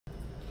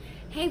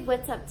Hey,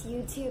 what's up to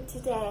YouTube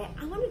today?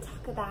 I want to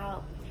talk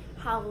about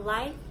how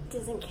life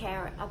doesn't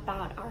care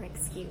about our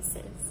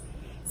excuses.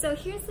 So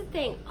here's the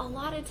thing, a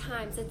lot of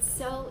times it's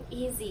so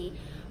easy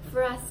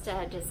for us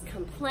to just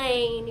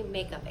complain,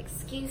 make up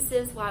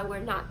excuses why we're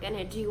not going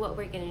to do what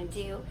we're going to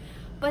do.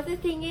 But the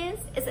thing is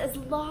as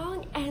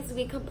long as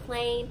we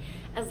complain,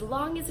 as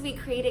long as we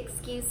create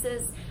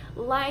excuses,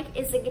 life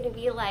isn't going to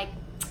be like,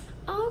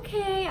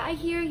 okay, I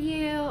hear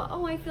you.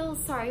 Oh, I feel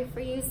sorry for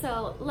you,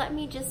 so let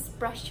me just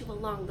brush you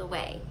along the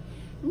way.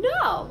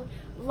 No,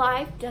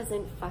 life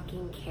doesn't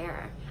fucking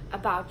care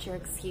about your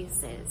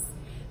excuses.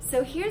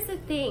 So here's the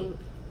thing.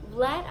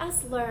 Let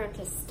us learn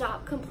to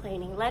stop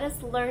complaining. Let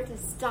us learn to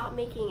stop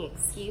making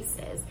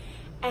excuses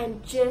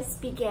and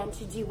just begin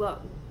to do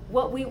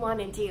what we want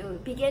to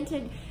do. Begin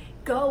to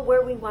go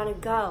where we want to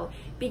go.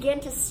 Begin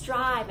to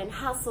strive and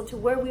hustle to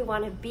where we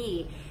want to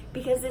be.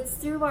 Because it's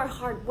through our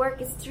hard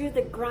work, it's through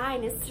the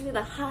grind, it's through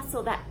the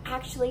hustle that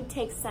actually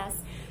takes us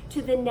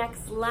to the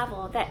next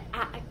level, that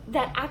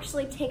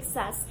actually takes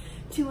us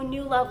to a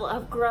new level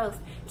of growth,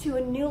 to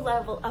a new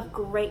level of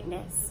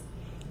greatness.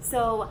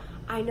 So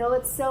I know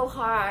it's so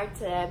hard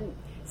to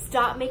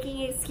stop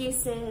making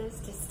excuses,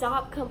 to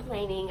stop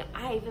complaining.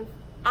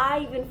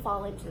 I even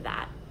fall into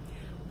that.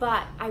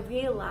 But I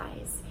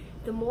realize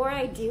the more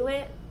I do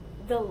it,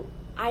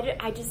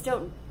 I just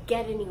don't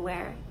get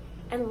anywhere.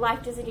 And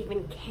life doesn't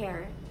even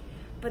care.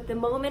 But the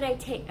moment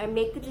I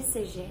make the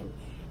decision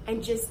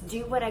and just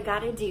do what I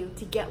gotta do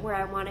to get where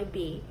I wanna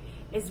be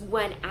is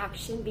when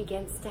action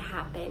begins to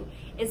happen,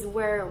 is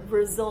where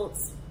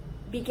results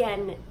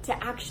begin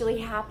to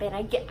actually happen.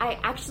 I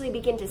actually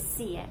begin to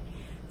see it.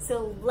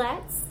 So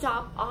let's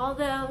stop all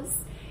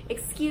those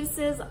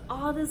excuses,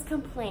 all those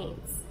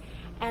complaints,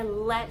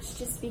 and let's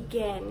just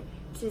begin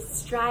to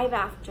strive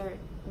after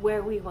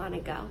where we wanna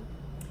go.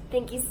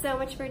 Thank you so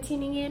much for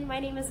tuning in. My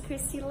name is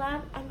Christy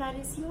Love, and that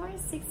is your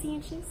 60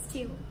 Inches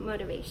to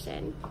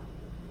Motivation.